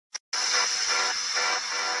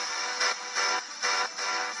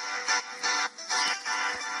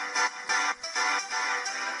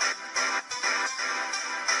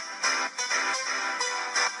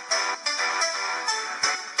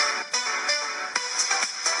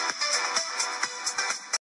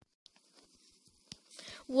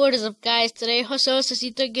What is up, guys? Today, Jose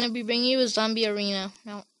Cecito gonna be bringing you a zombie arena.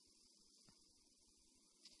 Now,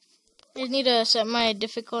 I just need to set my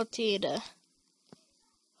difficulty to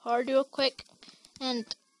hard real quick, and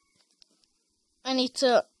I need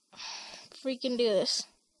to freaking do this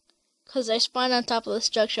because I spawned on top of the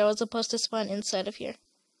structure. I was supposed to spawn inside of here.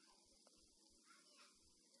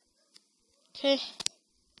 Okay.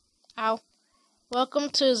 Ow. Welcome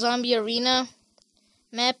to Zombie Arena.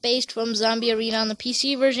 Map based from Zombie Arena on the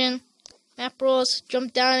PC version. Map rules: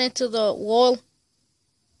 jump down into the hole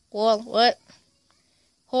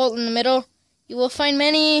in the middle. You will find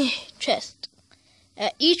many chests.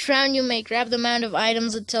 At each round you may grab the amount of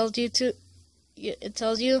items it tells you. You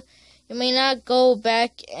may not go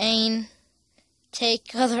back and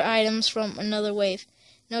take other items from another wave.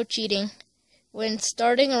 No cheating. When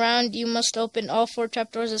starting a round, you must open all 4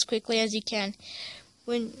 trapdoors as quickly as you can.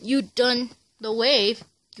 When you've done the wave,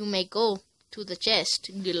 you may go to the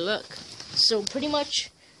chest. Good luck. So pretty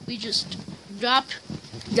much, we just drop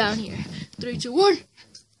down here. 3, 2, 1.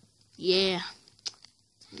 Yeah.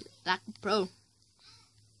 Like a pro.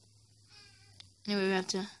 Anyway, we have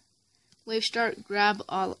to wave start, grab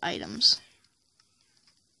all items.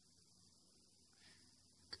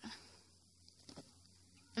 Okay.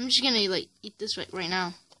 I'm just gonna eat this right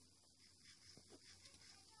now.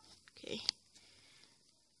 Okay.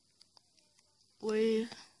 Wave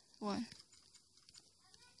 1.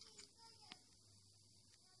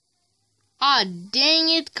 Aw, dang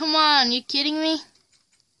it, come on, you kidding me?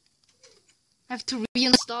 I have to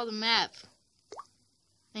reinstall the map.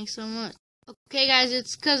 Thanks so much. Okay guys,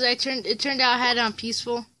 it's cause it turned out I had it on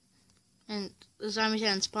peaceful and the zombies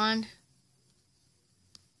hadn't spawned.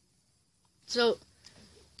 So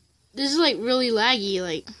this is really laggy,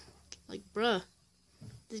 like bruh.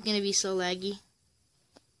 This is gonna be so laggy.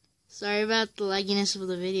 Sorry about the lagginess of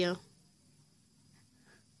the video.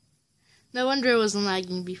 No wonder it wasn't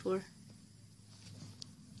lagging before.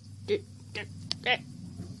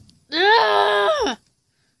 I'm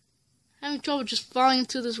having trouble just falling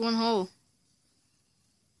into this one hole.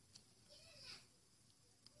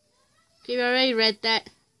 Okay, I already read that.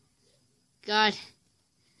 God.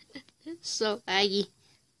 So laggy.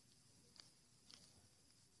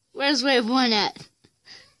 Where's wave 1 at?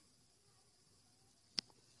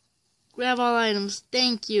 Grab all items.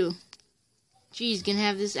 Thank you. Geez, gonna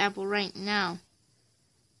have this apple right now.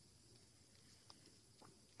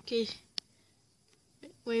 Okay.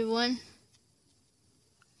 Wave 1.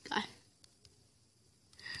 God.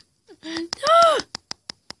 No!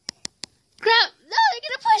 Crap! No, they're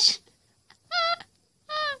gonna push!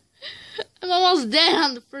 I'm almost dead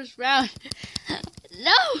on the first round.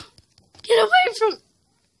 No! Get away from...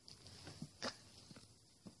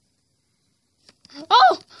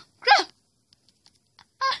 Oh! Crap!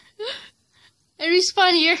 I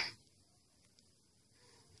respawn here.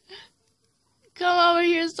 Come over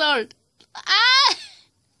here, sword.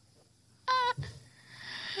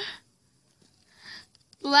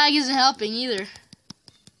 The lag isn't helping either.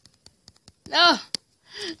 No!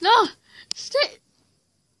 No! Stay!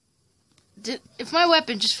 If my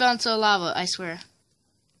weapon just fell into lava, I swear.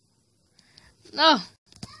 No!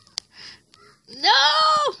 No!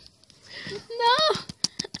 No!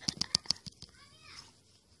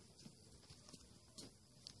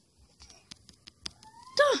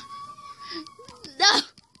 No!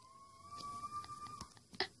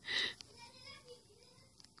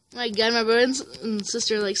 My God, my brother and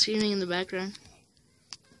sister are screaming in the background.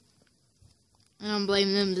 I don't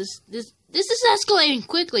blame them. This is escalating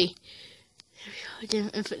quickly. There we go.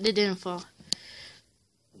 It didn't fall.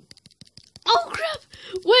 Oh crap!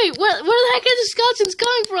 Wait, where the heck are the skeletons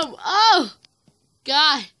coming from? Oh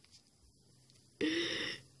God!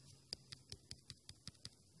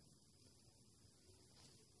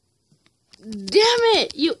 Damn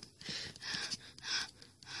it! You.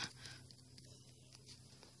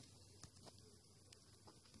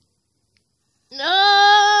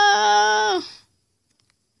 No!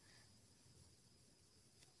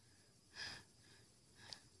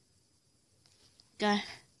 God.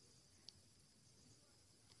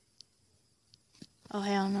 Oh,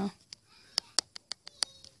 hell no.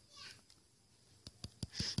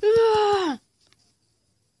 Ah!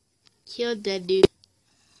 Killed that dude.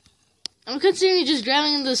 I'm considering just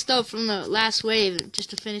grabbing the stuff from the last wave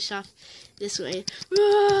just to finish off this wave.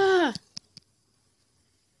 Ah!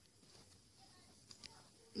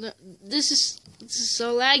 This is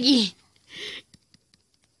so laggy.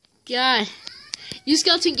 God. You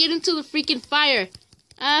skeleton, get into the freaking fire.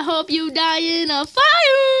 I hope you die in a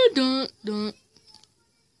fire. Dun, dun.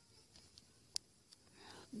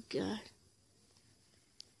 God.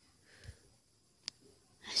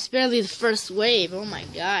 barely the first wave. Oh my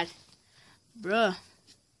god. Bruh.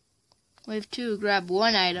 Wave 2, grab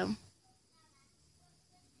 1 item.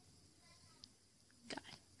 God.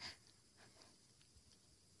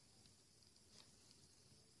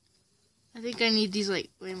 I think I need these,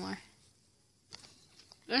 like, way more.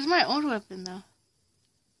 Where's my old weapon, though?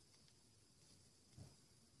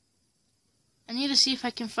 I need to see if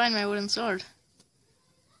I can find my wooden sword.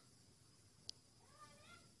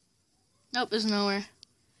 Nope, it's nowhere.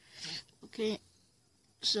 Okay,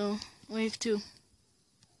 so, wave 2.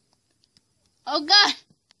 Oh god!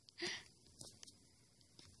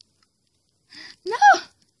 No!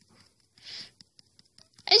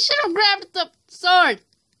 I should have grabbed the sword!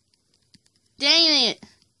 Dang it!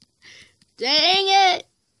 Dang it!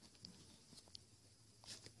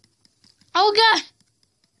 Oh god!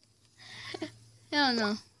 Hell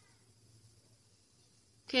no.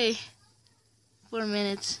 Okay. 4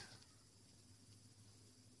 minutes.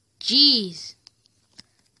 Jeez.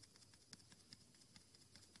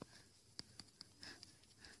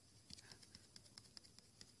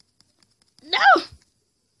 No!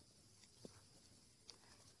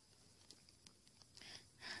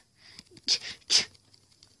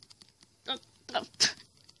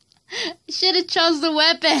 I should have chose the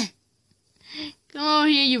weapon. Come over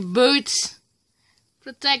here, you boots.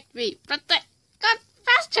 Protect me. Protect. God,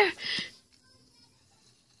 faster.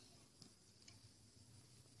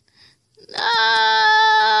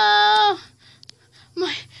 No!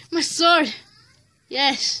 My sword.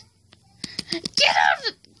 Yes. Get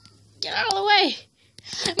out of the way.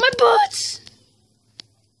 My boots.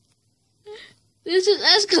 This is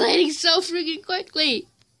escalating so freaking quickly.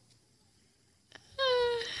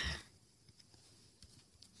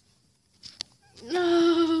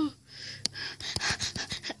 No.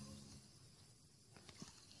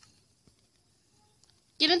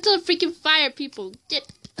 Get into the freaking fire, people.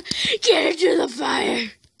 Get into the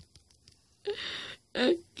fire.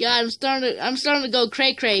 God, I'm starting to go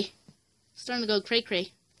cray cray. Starting to go cray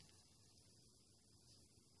cray.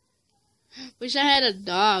 Wish I had a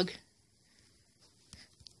dog.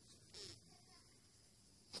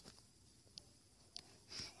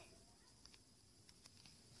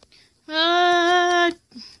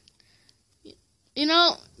 You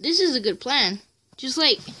know, this is a good plan. Just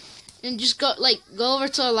go over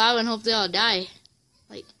to a lava and hope they all die.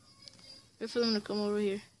 Like, wait for them to come over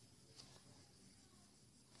here.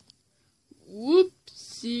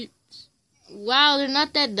 Whoopsie. Wow, they're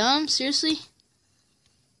not that dumb, seriously?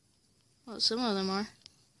 Well, some of them are.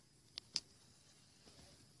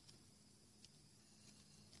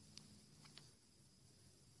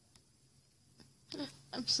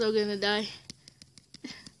 I'm so gonna die.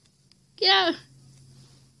 Get out!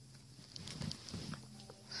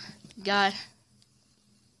 God.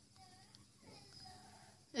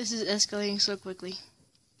 This is escalating so quickly.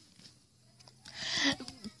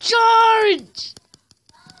 Charge!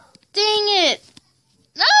 Dang it!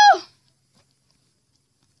 No!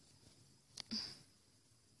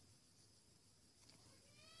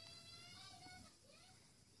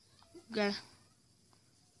 Gotta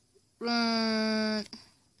run.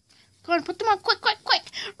 Come on, put them on quick, quick, quick!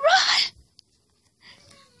 Run!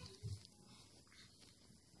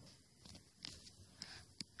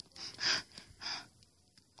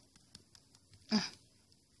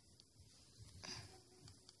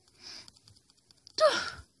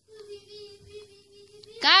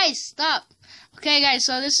 Guys, stop. Okay, guys,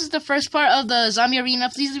 so this is the first part of the zombie arena.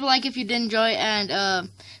 Please leave a like if you did enjoy, and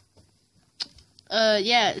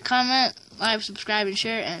yeah, comment, like, subscribe, and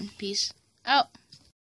share, and peace out.